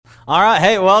All right,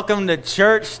 hey, welcome to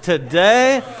church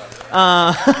today. Hey, I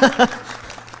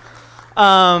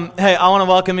want to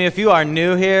welcome you. If you are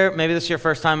new here, maybe this is your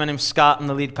first time, my name's Scott. I'm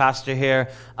the lead pastor here,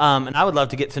 and I would love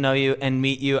to get to know you and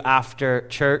meet you after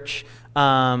church,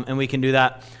 and we can do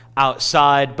that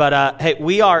outside. But hey,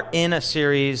 we are in a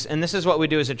series, and this is what we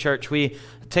do as a church. We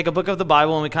take a book of the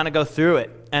Bible and we kind of go through it,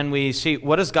 and we see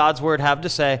what does God's word have to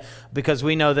say, because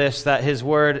we know this, that his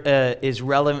word is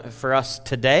relevant for us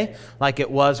today like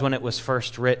it was when it was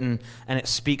first written, and it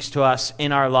speaks to us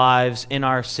in our lives, in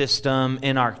our system,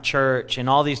 in our church, in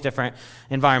all these different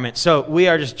environments. So we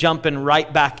are just jumping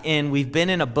right back in. We've been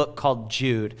in a book called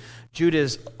Jude. Jude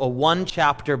is a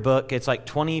one-chapter book. It's like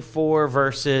 24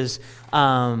 verses,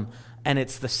 and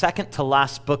it's the second to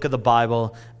last book of the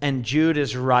Bible, and Jude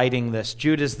is writing this.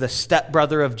 Jude is the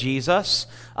stepbrother of Jesus.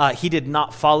 He did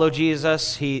not follow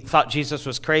Jesus. He thought Jesus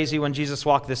was crazy when Jesus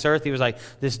walked this earth. He was like,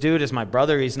 this dude is my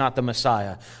brother, he's not the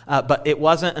Messiah. But it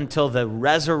wasn't until the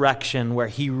resurrection where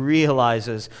he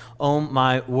realizes, oh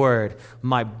my word,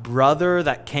 my brother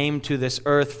that came to this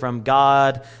earth from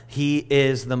God, he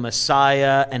is the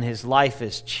Messiah, and his life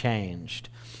is changed.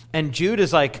 And Jude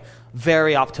is like,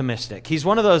 very optimistic. He's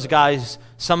one of those guys,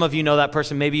 some of you know that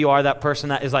person, maybe you are that person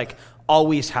that is like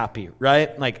always happy,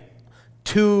 right? Like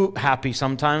too happy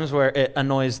sometimes, where it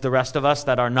annoys the rest of us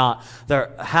that are not.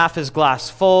 They're half his glass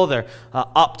full, they're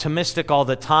optimistic all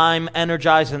the time,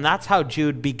 energized, and that's how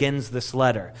Jude begins this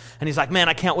letter. And he's like, man,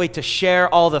 I can't wait to share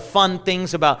all the fun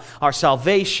things about our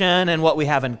salvation and what we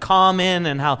have in common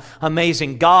and how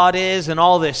amazing God is and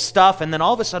all this stuff. And then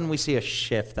all of a sudden we see a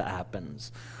shift that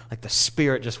happens. Like the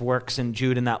Spirit just works in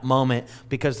Jude in that moment,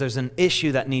 because there's an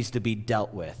issue that needs to be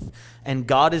dealt with. And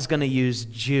God is going to use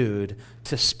Jude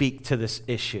to speak to this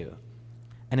issue.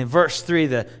 And in verse 3,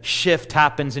 the shift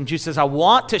happens, and Jude says, I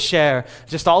want to share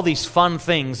just all these fun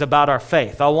things about our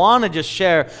faith. I want to just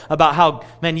share about how,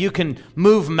 man, you can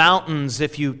move mountains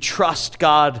if you trust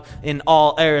God in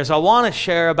all areas. I want to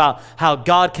share about how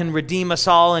God can redeem us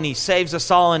all, and he saves us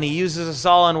all, and he uses us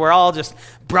all, and we're all just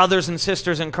brothers and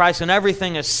sisters in Christ, and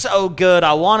everything is so good.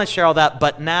 I want to share all that,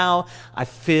 but now I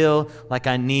feel like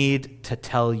I need to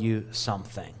tell you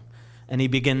something. And he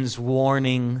begins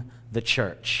warning the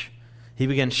church. He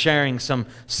begins sharing some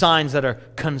signs that are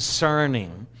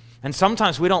concerning. And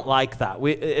sometimes we don't like that.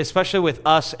 Especially with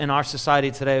us in our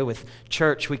society today, with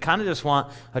church, we kind of just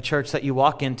want a church that you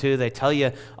walk into, they tell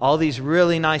you all these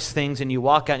really nice things, and you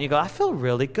walk out and you go, I feel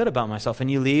really good about myself.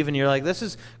 And you leave and you're like, this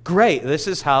is great. This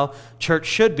is how church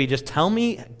should be. Just tell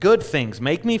me good things.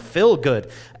 Make me feel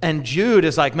good. And Jude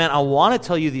is like, man, I want to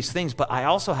tell you these things, but I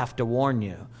also have to warn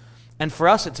you. And for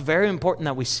us, it's very important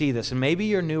that we see this. And maybe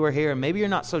you're newer here, and maybe you're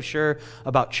not so sure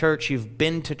about church. You've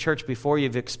been to church before.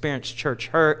 You've experienced church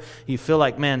hurt. You feel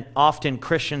like, man, often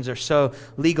Christians are so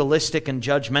legalistic and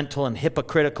judgmental and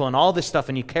hypocritical and all this stuff,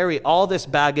 and you carry all this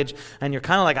baggage, and you're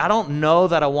kind of like, I don't know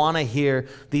that I want to hear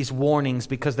these warnings,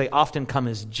 because they often come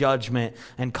as judgment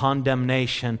and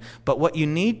condemnation. But what you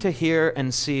need to hear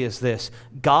and see is this: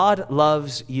 God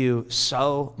loves you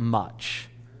so much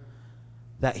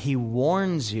that he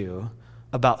warns you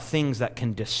about things that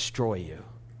can destroy you,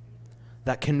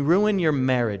 that can ruin your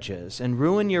marriages and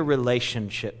ruin your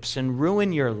relationships and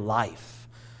ruin your life.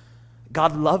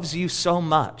 God loves you so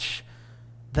much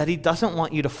that he doesn't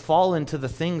want you to fall into the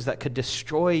things that could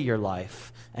destroy your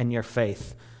life and your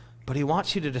faith, but he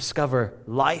wants you to discover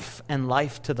life and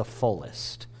life to the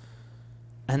fullest.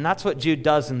 And that's what Jude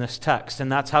does in this text,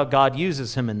 and that's how God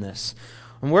uses him in this.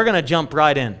 And we're going to jump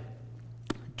right in.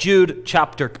 Jude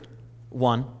chapter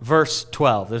 1, verse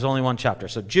 12. There's only one chapter.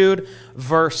 So Jude,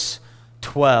 verse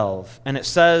 12. And it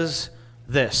says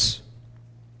this: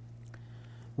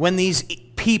 when these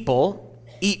people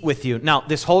eat with you. Now,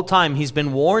 this whole time he's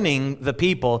been warning the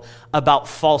people about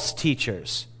false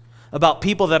teachers, about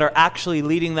people that are actually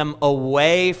leading them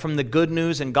away from the good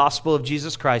news and gospel of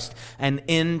Jesus Christ and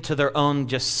into their own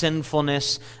just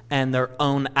sinfulness and their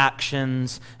own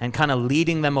actions, and kind of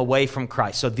leading them away from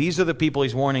Christ. So these are the people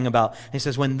he's warning about. He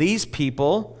says, when these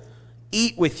people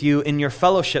eat with you in your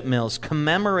fellowship meals,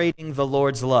 commemorating the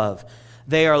Lord's love,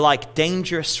 they are like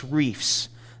dangerous reefs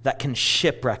that can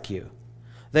shipwreck you.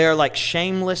 They are like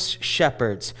shameless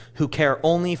shepherds who care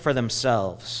only for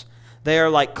themselves. They are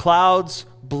like clouds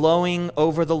blowing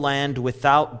over the land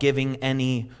without giving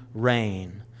any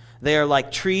rain. They are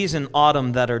like trees in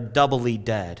autumn that are doubly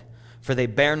dead, for they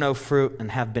bear no fruit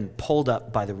and have been pulled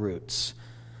up by the roots.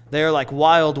 They are like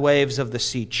wild waves of the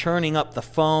sea, churning up the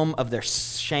foam of their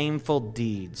shameful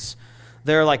deeds.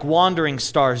 They're like wandering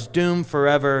stars, doomed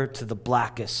forever to the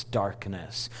blackest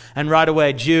darkness. And right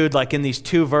away, Jude, like in these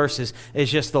 2 verses,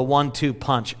 is just the 1-2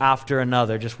 punch after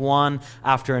another, just one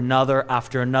after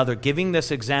another, giving this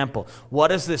example. What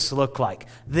does this look like?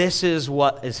 This is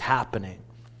what is happening.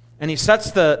 And he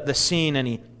sets the scene,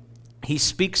 and he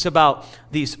speaks about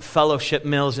these fellowship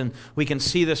meals, and we can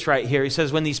see this right here. He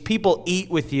says, when these people eat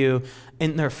with you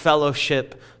in their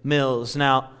fellowship meals.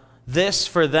 Now, this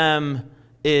for them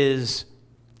is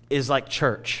like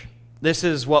church. This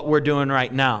is what we're doing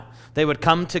right now. They would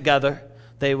come together.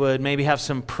 They would maybe have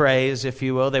some praise, if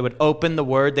you will. They would open the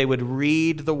Word. They would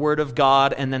read the Word of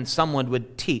God, and then someone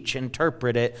would teach,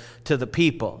 interpret it to the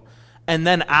people. And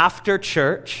then after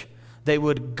church, they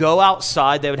would go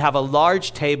outside. They would have a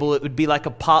large table. It would be like a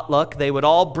potluck. They would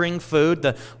all bring food.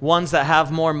 The ones that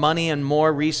have more money and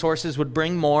more resources would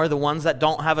bring more. The ones that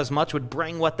don't have as much would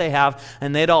bring what they have,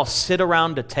 and they'd all sit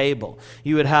around a table.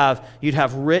 You'd have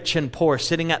rich and poor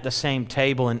sitting at the same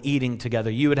table and eating together.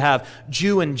 You would have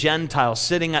Jew and Gentile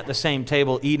sitting at the same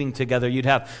table eating together. You'd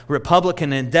have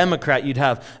Republican and Democrat. You'd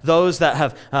have those that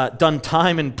have done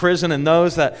time in prison and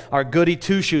those that are goody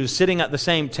two-shoes sitting at the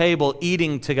same table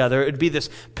eating together. It would be this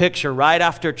picture right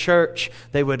after church.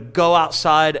 They would go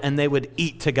outside and they would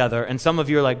eat together. And some of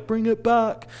you are like, bring it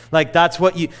back. Like that's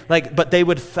what you like, but they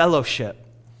would fellowship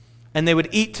and they would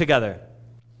eat together.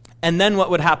 And then what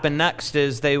would happen next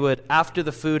is they would, after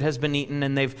the food has been eaten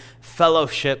and they've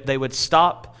fellowship, they would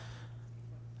stop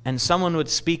and someone would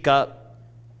speak up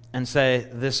and say,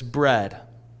 this bread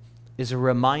is a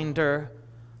reminder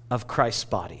of Christ's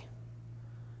body.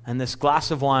 And this glass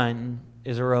of wine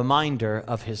is a reminder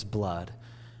of his blood.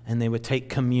 And they would take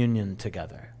communion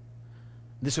together.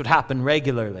 This would happen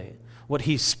regularly. What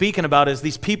he's speaking about is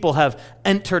these people have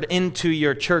entered into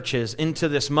your churches, into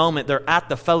this moment. They're at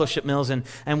the fellowship meals, and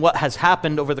what has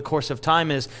happened over the course of time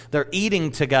is they're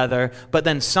eating together, but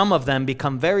then some of them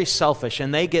become very selfish,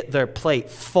 and they get their plate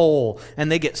full, and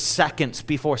they get seconds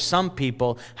before some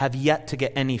people have yet to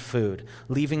get any food,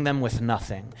 leaving them with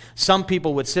nothing. Some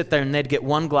people would sit there, and they'd get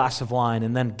 1 glass of wine,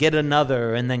 and then get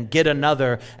another, and then get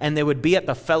another, and they would be at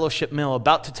the fellowship meal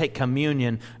about to take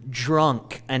communion,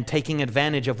 drunk, and taking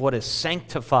advantage of what is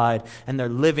sanctified, and they're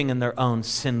living in their own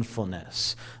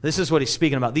sinfulness. This is what he's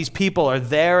speaking about. These people are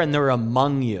there and they're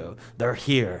among you. They're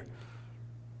here.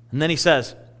 And then he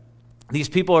says, these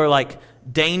people are like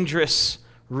dangerous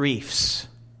reefs.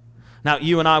 Now,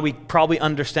 you and I, we probably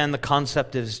understand the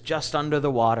concept is just under the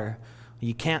water.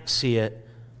 You can't see it.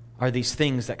 Are these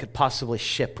things that could possibly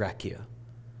shipwreck you?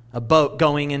 A boat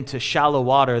going into shallow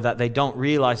water that they don't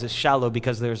realize is shallow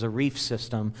because there's a reef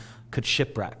system could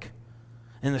shipwreck.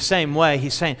 In the same way,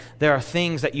 he's saying there are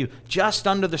things that you just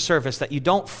under the surface that you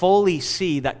don't fully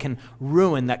see that can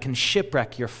ruin, that can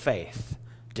shipwreck your faith,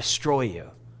 destroy you.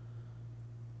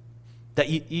 That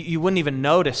you wouldn't even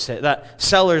notice it. That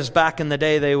sellers back in the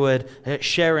day, they would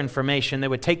share information. They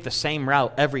would take the same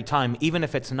route every time, even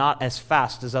if it's not as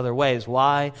fast as other ways.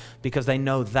 Why? Because they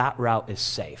know that route is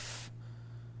safe.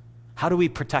 How do we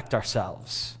protect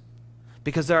ourselves?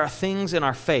 Because there are things in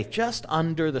our faith just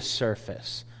under the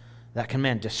surface that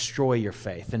can, destroy your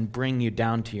faith and bring you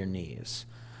down to your knees.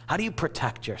 How do you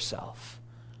protect yourself?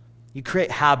 You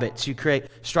create habits, you create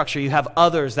structure, you have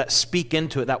others that speak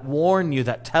into it, that warn you,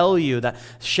 that tell you, that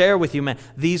share with you.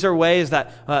 These are ways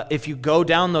that if you go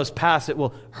down those paths, it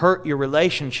will hurt your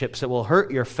relationships, it will hurt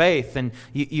your faith, and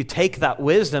you take that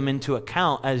wisdom into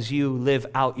account as you live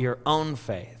out your own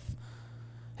faith.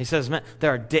 He says,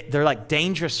 they're like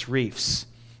dangerous reefs.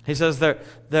 He says they're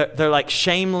like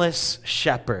shameless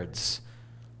shepherds.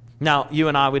 Now, you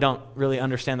and I, we don't really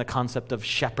understand the concept of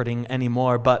shepherding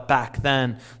anymore, but back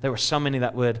then, there were so many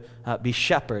that would be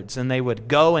shepherds, and they would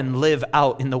go and live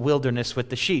out in the wilderness with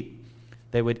the sheep.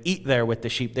 They would eat there with the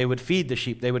sheep. They would feed the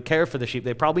sheep. They would care for the sheep.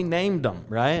 They probably named them,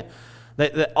 right?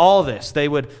 All this, they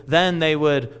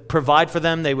would provide for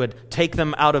them. They would take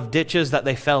them out of ditches that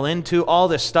they fell into, all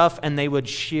this stuff, and they would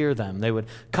shear them. They would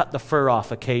cut the fur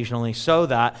off occasionally so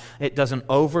that it doesn't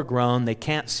overgrown. They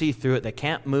can't see through it. They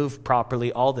can't move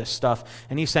properly, all this stuff.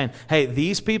 And he's saying, hey,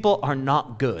 these people are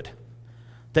not good.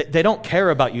 They don't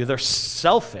care about you. They're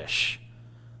selfish.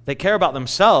 They care about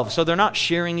themselves, so they're not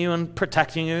shearing you and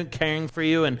protecting you and caring for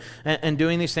you and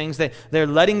doing these things. They're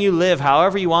letting you live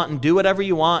however you want and do whatever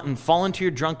you want and fall into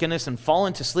your drunkenness and fall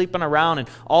into sleeping around and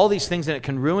all these things, and it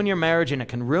can ruin your marriage and it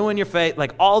can ruin your faith,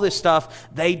 like all this stuff.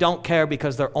 They don't care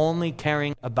because they're only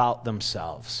caring about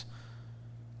themselves.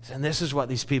 And this is what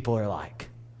these people are like.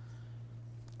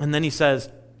 And then he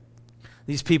says,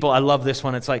 these people, I love this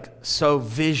one. It's like so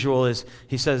visual.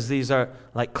 He says these are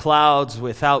like clouds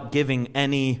without giving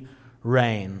any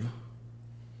rain.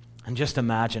 And just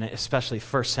imagine it, especially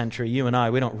first century. You and I,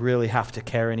 we don't really have to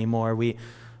care anymore. We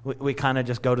kind of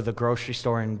just go to the grocery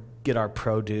store and get our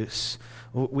produce.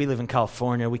 We live in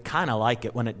California. We kind of like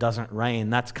it when it doesn't rain.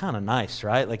 That's kind of nice,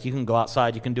 right? Like you can go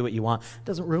outside, you can do what you want. It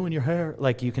doesn't ruin your hair.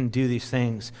 Like you can do these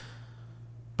things.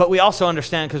 But we also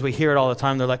understand, because we hear it all the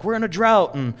time, they're like, we're in a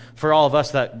drought. And for all of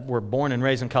us that were born and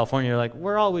raised in California, you're like,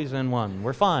 we're always in one.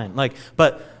 We're fine.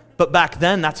 But back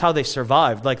then, that's how they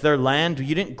survived. Like their land,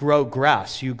 you didn't grow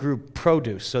grass. You grew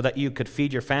produce so that you could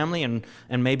feed your family and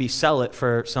maybe sell it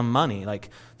for some money. Like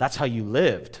that's how you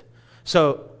lived.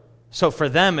 So for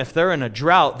them, if they're in a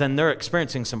drought, then they're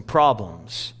experiencing some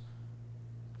problems.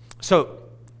 So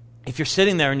if you're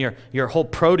sitting there and your whole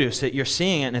produce, that you're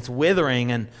seeing it and it's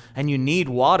withering and you need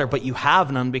water, but you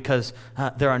have none because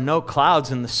there are no clouds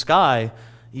in the sky,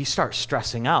 you start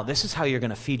stressing out. This is how you're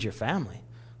going to feed your family.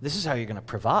 This is how you're going to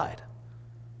provide.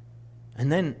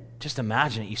 And then just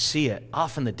imagine it. You see it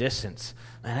off in the distance.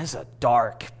 Man, it's a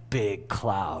dark, big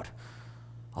cloud.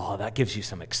 Oh, that gives you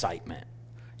some excitement.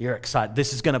 You're excited.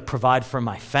 This is going to provide for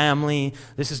my family.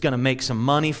 This is going to make some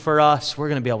money for us. We're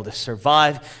going to be able to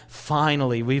survive.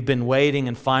 Finally, we've been waiting,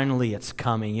 and finally it's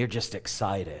coming. You're just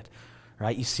excited.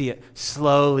 Right? You see it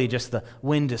slowly, just the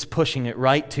wind is pushing it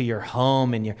right to your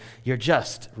home, and you're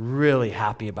just really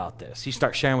happy about this. You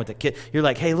start sharing with the kid. You're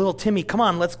like, hey, little Timmy, come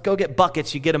on, let's go get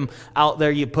buckets. You get them out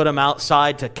there. You put them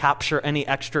outside to capture any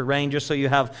extra rain just so you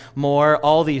have more.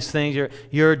 All these things.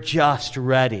 You're just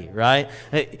ready, right?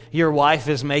 Your wife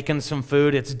is making some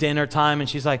food. It's dinner time, and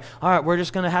she's like, all right, we're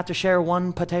just going to have to share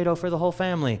one potato for the whole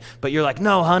family. But you're like,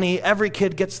 no, honey, every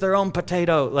kid gets their own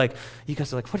potato. Like, you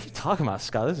guys are like, what are you talking about,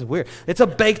 Scott? This is weird. It's a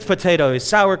baked potato,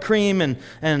 sour cream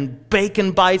and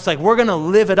bacon bites. Like we're going to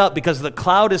live it up because the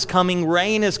cloud is coming,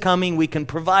 rain is coming, we can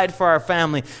provide for our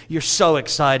family. You're so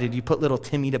excited. You put little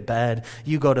Timmy to bed.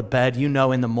 You go to bed. You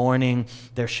know in the morning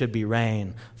there should be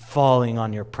rain falling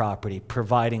on your property,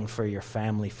 providing for your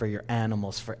family, for your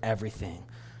animals, for everything.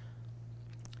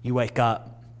 You wake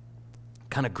up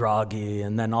kind of groggy,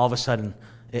 and then all of a sudden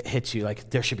it hits you like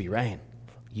there should be rain.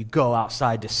 You go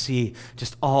outside to see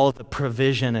just all the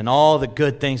provision and all the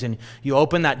good things, and you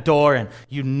open that door and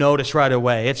you notice right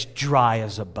away it's dry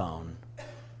as a bone.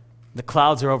 The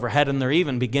clouds are overhead and they're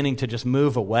even beginning to just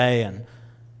move away, and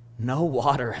no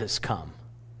water has come.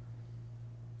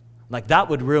 Like that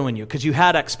would ruin you because you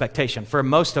had expectation. For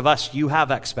most of us, you have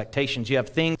expectations. You have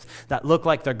things that look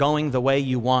like they're going the way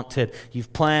you wanted.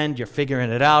 You've planned, you're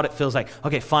figuring it out. It feels like,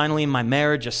 okay, finally my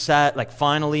marriage is set. Like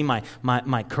finally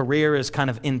my career is kind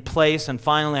of in place. And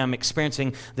finally I'm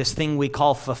experiencing this thing we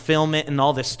call fulfillment and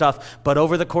all this stuff. But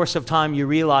over the course of time, you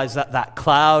realize that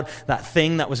cloud, that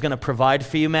thing that was going to provide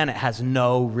for you, man, it has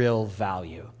no real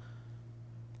value.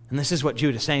 And this is what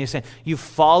Jude is saying. He's saying, you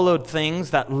followed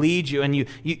things that lead you, and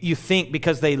you think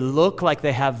because they look like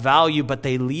they have value, but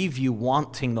they leave you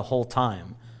wanting the whole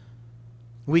time.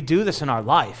 We do this in our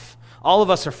life. All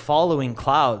of us are following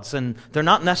clouds, and they're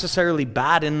not necessarily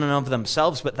bad in and of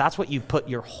themselves, but that's what you put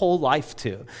your whole life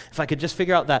to. If I could just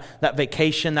figure out that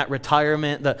vacation, that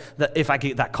retirement, if I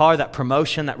could, that car, that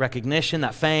promotion, that recognition,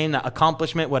 that fame, that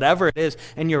accomplishment, whatever it is,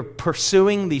 and you're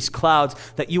pursuing these clouds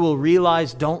that you will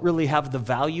realize don't really have the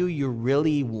value you're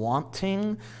really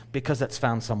wanting because that's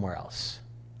found somewhere else.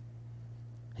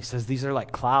 He says these are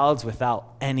like clouds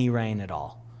without any rain at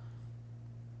all.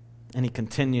 And he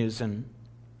continues, and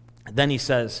then he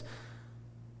says,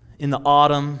 in the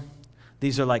autumn,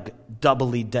 these are like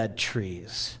doubly dead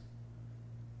trees,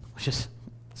 which is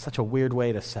such a weird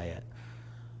way to say it.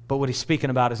 But what he's speaking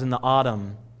about is in the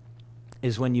autumn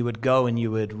is when you would go and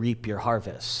you would reap your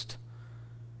harvest.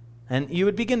 And you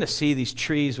would begin to see these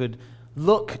trees would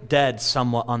look dead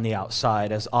somewhat on the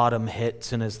outside as autumn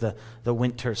hits and as the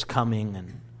winter's coming.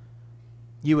 And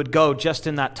you would go just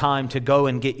in that time to go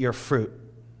and get your fruit.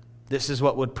 This is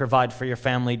what would provide for your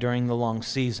family during the long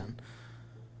season.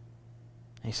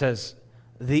 He says,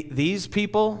 these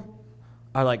people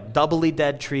are like doubly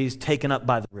dead trees taken up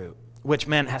by the root, which,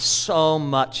 man, has so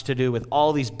much to do with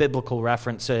all these biblical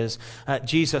references.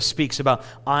 Jesus speaks about,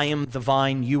 I am the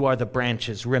vine, you are the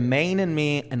branches. Remain in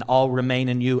me, and I'll remain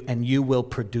in you, and you will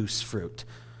produce fruit.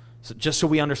 So just so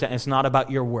we understand, it's not about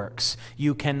your works.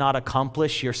 You cannot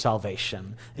accomplish your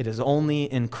salvation. It is only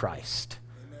in Christ.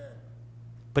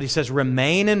 But he says,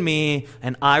 remain in me,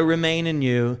 and I remain in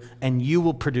you, and you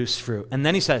will produce fruit. And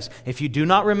then he says, if you do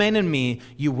not remain in me,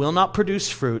 you will not produce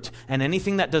fruit, and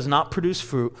anything that does not produce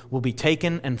fruit will be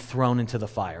taken and thrown into the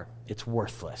fire. It's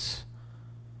worthless.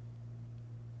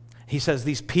 He says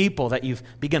these people that you've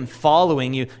begun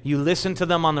following, you listen to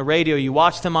them on the radio, you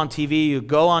watch them on TV, you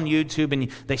go on YouTube,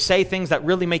 and they say things that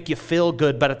really make you feel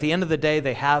good, but at the end of the day,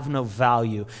 they have no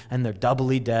value, and they're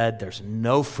doubly dead, there's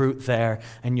no fruit there,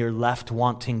 and you're left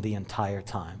wanting the entire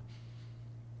time.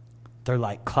 They're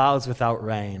like clouds without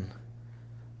rain.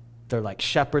 They're like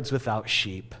shepherds without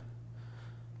sheep.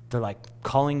 They're like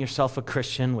calling yourself a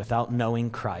Christian without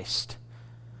knowing Christ.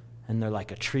 And they're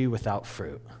like a tree without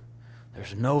fruit.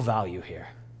 There's no value here.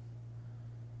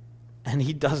 And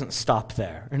he doesn't stop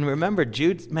there. And remember,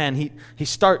 Jude, man, he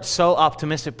starts so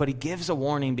optimistic, but he gives a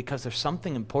warning because there's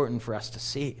something important for us to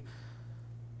see.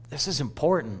 This is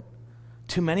important.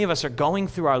 Too many of us are going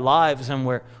through our lives and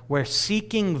we're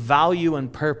seeking value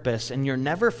and purpose, and you're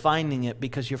never finding it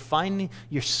because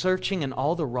you're searching in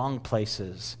all the wrong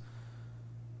places.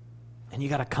 And you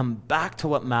got to come back to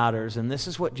what matters. And this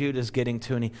is what Jude is getting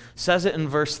to. And he says it in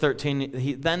verse 13.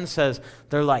 He then says,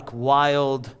 they're like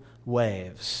wild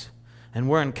waves. And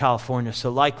we're in California, so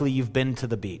likely you've been to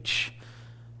the beach.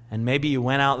 And maybe you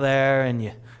went out there and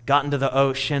you got into the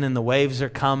ocean and the waves are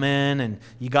coming and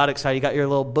you got excited. You got your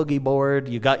little boogie board.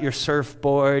 You got your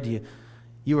surfboard.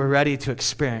 You were ready to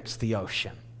experience the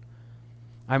ocean.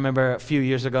 I remember a few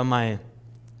years ago, my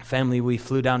family, we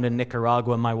flew down to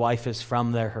Nicaragua. My wife is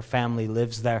from there. Her family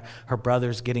lives there. Her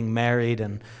brother's getting married,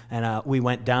 and we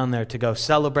went down there to go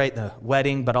celebrate the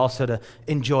wedding, but also to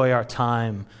enjoy our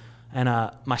time. And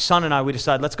my son and I, we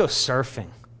decided, let's go surfing.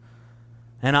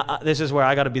 And this is where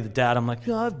I got to be the dad. I'm like,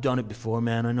 I've done it before,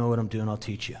 man. I know what I'm doing. I'll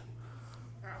teach you.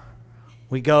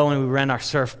 We go and we rent our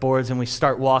surfboards and we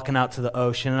start walking out to the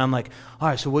ocean. And I'm like, all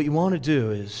right, so what you want to do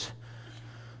is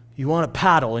you want to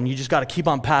paddle, and you just got to keep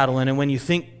on paddling. And when you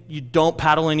think you don't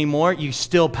paddle anymore, you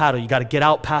still paddle. You got to get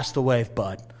out past the wave,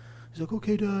 bud. He's like,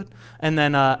 okay, Dad. And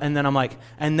then I'm like,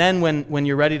 and then when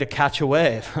you're ready to catch a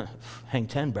wave, hang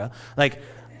 10, bro. Like,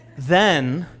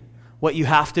 then what you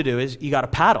have to do is you got to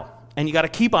paddle, and you got to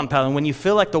keep on paddling. When you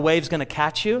feel like the wave's going to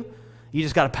catch you, you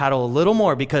just got to paddle a little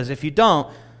more, because if you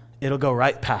don't, it'll go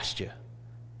right past you,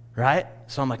 right?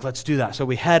 So I'm like, let's do that. So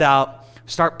we head out,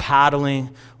 start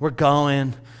paddling. We're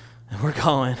going. And we're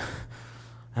going,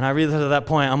 and I realize at that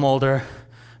point I'm older,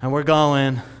 and we're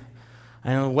going,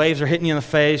 and the waves are hitting you in the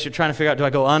face. You're trying to figure out, do I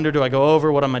go under, do I go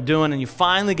over, what am I doing? And you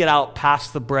finally get out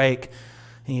past the break,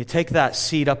 and you take that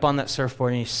seat up on that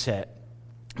surfboard, and you sit.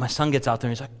 My son gets out there,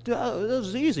 and he's like, oh, this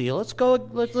is easy. Let's go,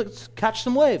 let's catch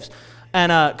some waves.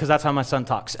 And because that's how my son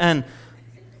talks. And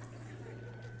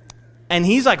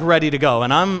he's like ready to go,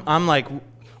 and I'm like,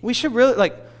 we should really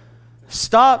like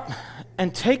stop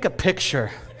and take a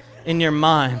picture in your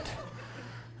mind.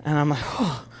 And I'm like,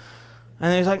 oh.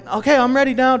 And he's like, okay, I'm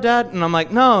ready now, Dad. And I'm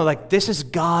like, no, like, this is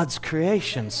God's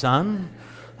creation, son.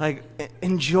 Like,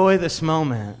 enjoy this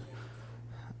moment.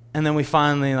 And then we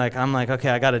finally, like, I'm like, okay,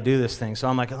 I got to do this thing. So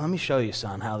I'm like, let me show you,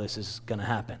 son, how this is going to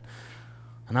happen.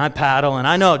 And I paddle, and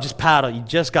I know, just paddle. You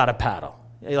just got to paddle.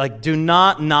 Like, do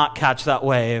not catch that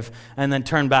wave and then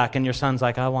turn back. And your son's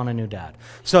like, I want a new dad.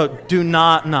 So do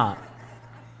not.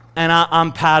 And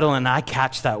I'm paddling, I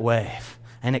catch that wave,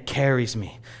 and it carries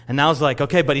me. And now it's like,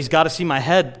 okay, but he's got to see my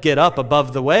head get up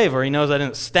above the wave, or he knows I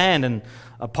didn't stand. And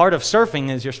a part of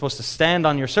surfing is you're supposed to stand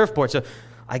on your surfboard. So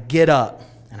I get up,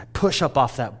 and I push up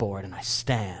off that board, and I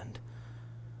stand.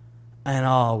 And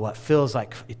oh, what feels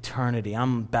like eternity.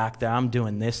 I'm back there. I'm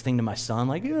doing this thing to my son,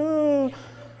 like, yeah.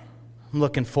 I'm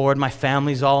looking forward. My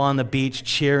family's all on the beach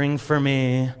cheering for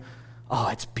me. Oh,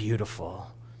 it's beautiful.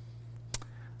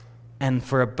 And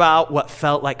for about what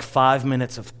felt like 5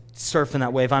 minutes of surfing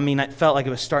that wave, I mean, it felt like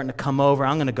it was starting to come over.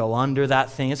 I'm going to go under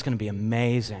that thing. It's going to be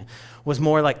amazing. It was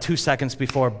more like 2 seconds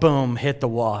before, boom, hit the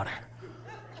water.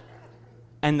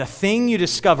 And the thing you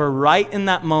discover right in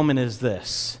that moment is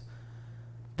this.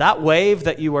 That wave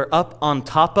that you were up on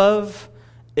top of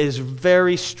is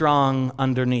very strong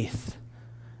underneath.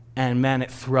 And man, it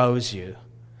throws you.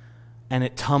 And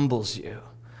it tumbles you.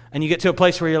 And you get to a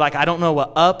place where you're like, I don't know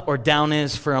what up or down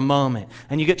is for a moment.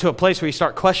 And you get to a place where you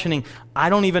start questioning, I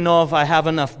don't even know if I have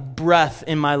enough breath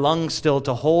in my lungs still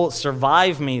to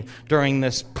survive me during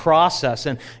this process.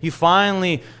 And you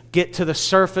finally get to the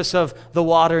surface of the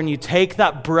water, and you take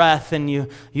that breath, and you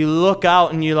look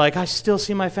out, and you're like, I still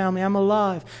see my family, I'm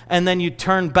alive. And then you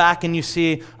turn back, and you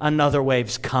see another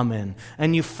wave's coming.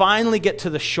 And you finally get to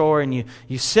the shore, and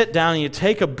you sit down, and you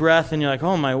take a breath, and you're like,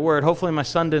 oh my word, hopefully my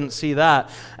son didn't see that.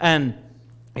 And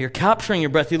you're capturing your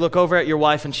breath. You look over at your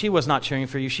wife, and she was not cheering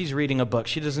for you. She's reading a book.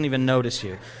 She doesn't even notice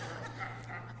you.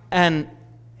 And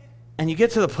you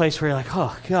get to the place where you're like,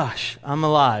 oh gosh, I'm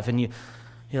alive. And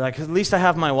you're like, at least I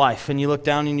have my wife. And you look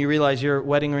down and you realize your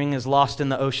wedding ring is lost in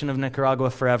the ocean of Nicaragua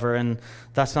forever, and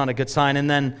that's not a good sign. And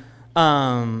then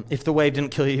If the wave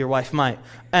didn't kill you, your wife might.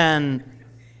 And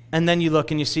then you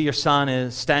look and you see your son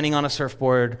is standing on a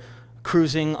surfboard,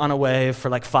 cruising on a wave for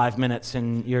like 5 minutes,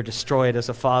 and you're destroyed as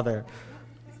a father.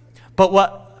 But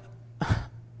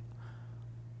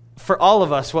for all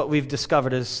of us, what we've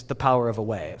discovered is the power of a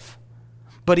wave.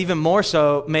 But even more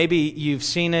so, maybe you've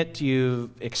seen it, you've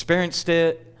experienced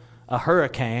it, a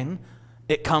hurricane,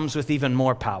 it comes with even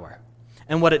more power.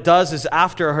 And what it does is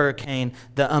after a hurricane,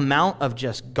 the amount of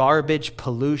just garbage,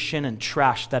 pollution, and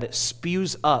trash that it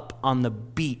spews up on the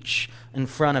beach in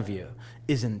front of you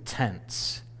is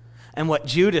intense. And what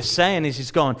Jude is saying is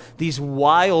he's going, these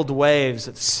wild waves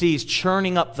that the sea's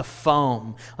churning up the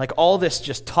foam, like all this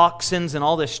just toxins and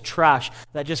all this trash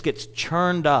that just gets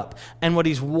churned up. And what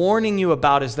he's warning you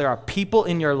about is there are people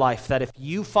in your life that if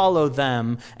you follow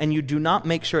them and you do not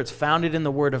make sure it's founded in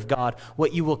the Word of God,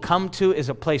 what you will come to is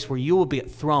a place where you will be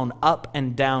thrown up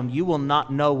and down. You will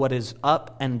not know what is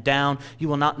up and down. You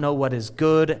will not know what is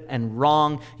good and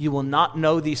wrong. You will not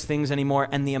know these things anymore.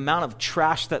 And the amount of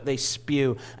trash that they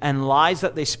spew and lies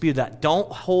that they spew that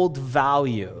don't hold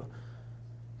value,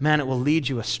 man, it will lead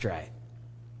you astray.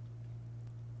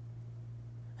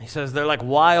 He says they're like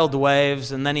wild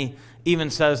waves, and then he even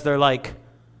says they're like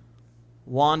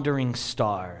wandering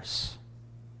stars,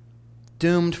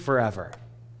 doomed forever.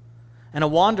 And a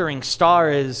wandering star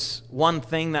is one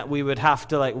thing that we would have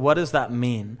to what does that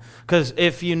mean? Because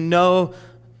if you know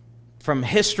from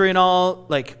history and all,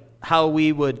 how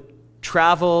we would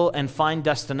travel and find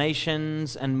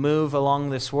destinations and move along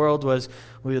this world was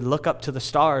we would look up to the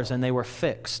stars, and they were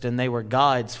fixed and they were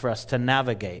guides for us to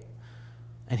navigate.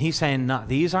 And he's saying, no,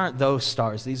 these aren't those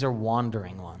stars. These are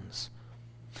wandering ones.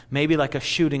 Maybe like a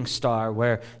shooting star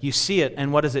where you see it,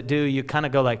 and what does it do? You kind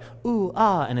of go like, ooh,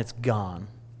 ah, and it's gone.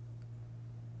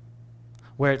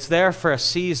 Where it's there for a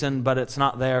season, but it's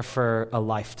not there for a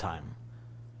lifetime.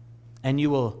 And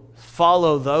you will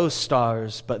follow those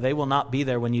stars, but they will not be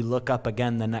there when you look up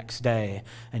again the next day,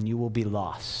 and you will be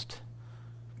lost.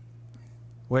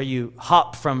 Where you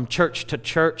hop from church to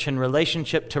church and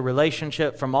relationship to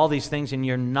relationship from all these things, and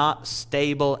you're not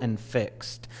stable and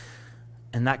fixed.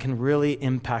 And that can really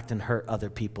impact and hurt other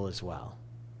people as well.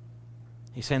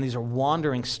 He's saying these are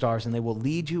wandering stars, and they will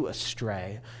lead you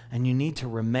astray, and you need to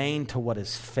remain to what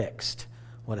is fixed,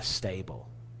 what is stable,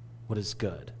 what is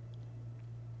good.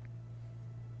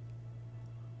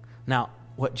 Now,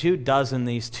 what Jude does in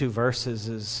these two verses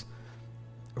is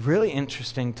really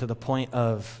interesting to the point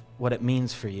of what it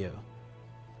means for you.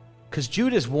 Because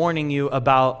Jude is warning you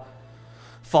about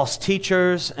false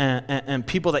teachers and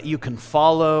people that you can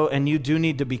follow, and you do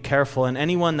need to be careful. And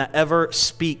anyone that ever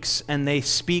speaks, and they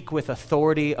speak with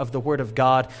authority of the Word of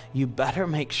God, you better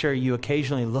make sure you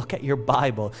occasionally look at your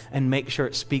Bible and make sure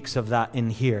it speaks of that in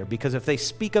here. Because if they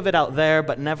speak of it out there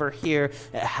but never here,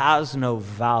 it has no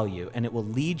value, and it will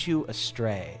lead you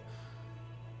astray.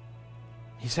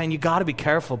 He's saying you got to be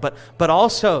careful, but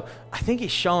also I think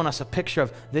he's showing us a picture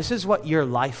of this is what your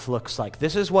life looks like.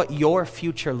 This is what your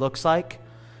future looks like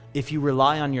if you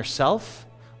rely on yourself,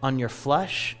 on your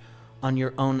flesh, on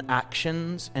your own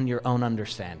actions, and your own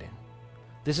understanding.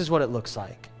 This is what it looks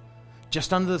like.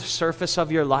 Just under the surface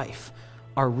of your life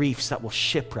are reefs that will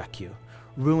shipwreck you,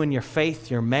 ruin your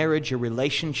faith, your marriage, your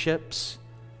relationships.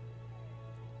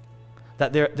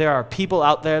 That there are people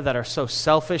out there that are so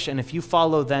selfish, and if you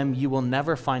follow them, you will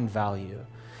never find value.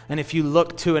 And if you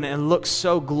look to it, and it looks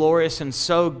so glorious and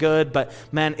so good, but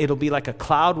man, it'll be like a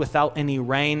cloud without any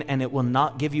rain, and it will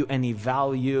not give you any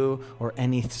value or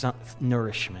any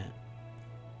nourishment.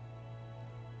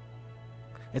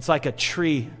 It's like a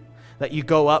tree that you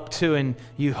go up to and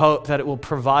you hope that it will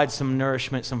provide some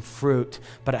nourishment, some fruit,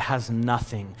 but it has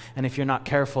nothing. And if you're not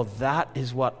careful, that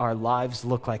is what our lives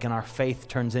look like, and our faith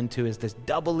turns into is this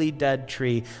doubly dead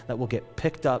tree that will get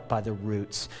picked up by the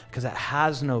roots because it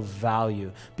has no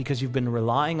value, because you've been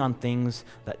relying on things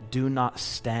that do not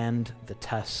stand the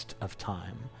test of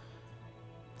time.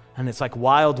 And it's like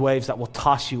wild waves that will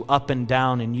toss you up and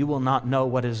down, and you will not know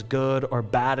what is good or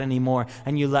bad anymore.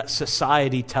 And you let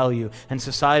society tell you. And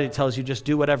society tells you just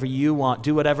do whatever you want.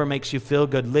 Do whatever makes you feel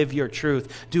good. Live your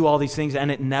truth. Do all these things. And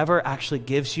it never actually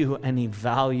gives you any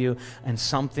value and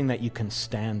something that you can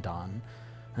stand on.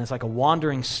 And it's like a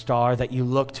wandering star that you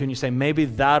look to and you say, maybe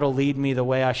that'll lead me the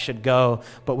way I should go.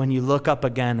 But when you look up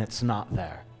again, it's not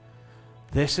there.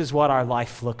 This is what our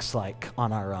life looks like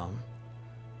on our own.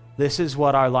 This is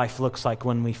what our life looks like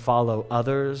when we follow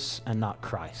others and not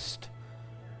Christ.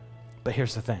 But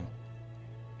here's the thing.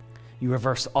 You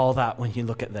reverse all that when you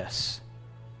look at this.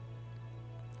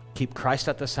 Keep Christ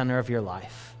at the center of your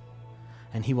life,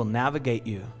 and he will navigate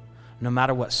you No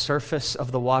matter what surface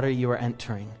of the water you are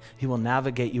entering, he will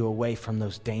navigate you away from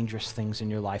those dangerous things in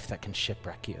your life that can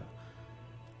shipwreck you.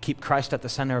 Keep Christ at the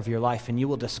center of your life, and you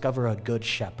will discover a good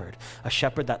shepherd, a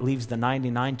shepherd that leaves the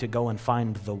 99 to go and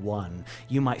find the one.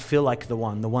 You might feel like the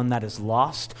one that is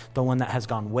lost, the one that has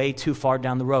gone way too far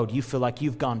down the road. You feel like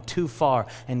you've gone too far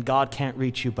and God can't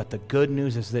reach you, but the good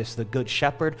news is this: the good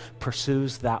shepherd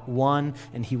pursues that one,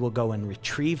 and he will go and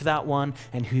retrieve that one,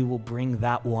 and he will bring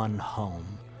that one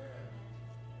home.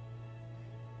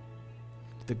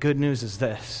 The good news is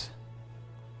this: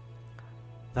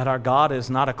 that our God is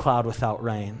not a cloud without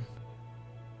rain.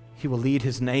 He will lead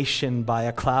his nation by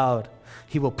a cloud.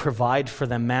 He will provide for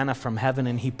them manna from heaven,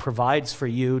 and he provides for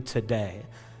you today.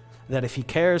 That if he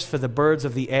cares for the birds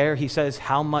of the air, he says,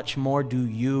 how much more do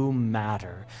you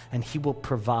matter? And he will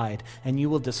provide, and you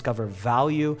will discover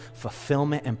value,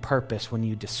 fulfillment, and purpose when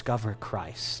you discover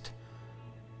Christ.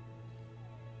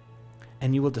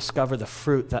 And you will discover the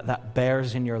fruit that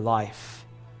bears in your life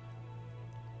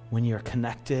when you're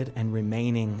connected and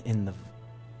remaining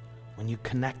when you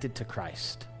connected to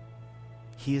Christ.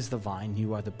 He is the vine,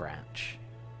 you are the branch.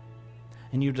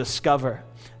 And you discover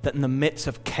that in the midst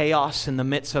of chaos, in the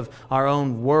midst of our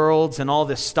own worlds and all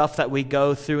this stuff that we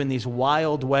go through in these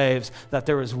wild waves, that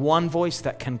there is one voice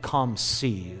that can calm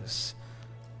seas.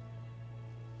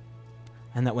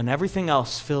 And that when everything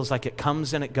else feels like it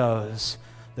comes and it goes,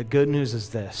 the good news is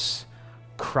this: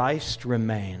 Christ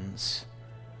remains.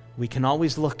 We can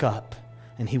always look up,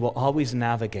 and he will always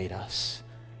navigate us.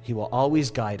 He will always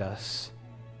guide us.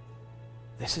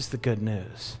 This is the good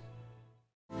news.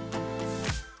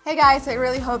 Hey guys, I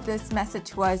really hope this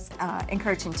message was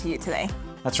encouraging to you today.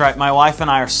 That's right. My wife and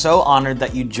I are so honored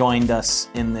that you joined us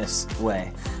in this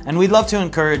way. And we'd love to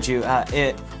encourage you.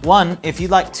 One, if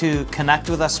you'd like to connect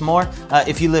with us more,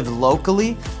 if you live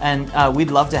locally, and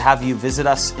we'd love to have you visit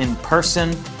us in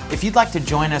person. If you'd like to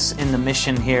join us in the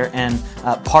mission here and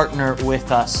partner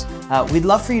with us, we'd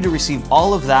love for you to receive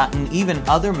all of that and even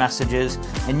other messages.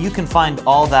 And you can find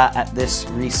all that at this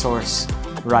resource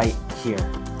right here.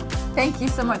 Thank you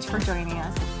so much for joining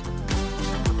us.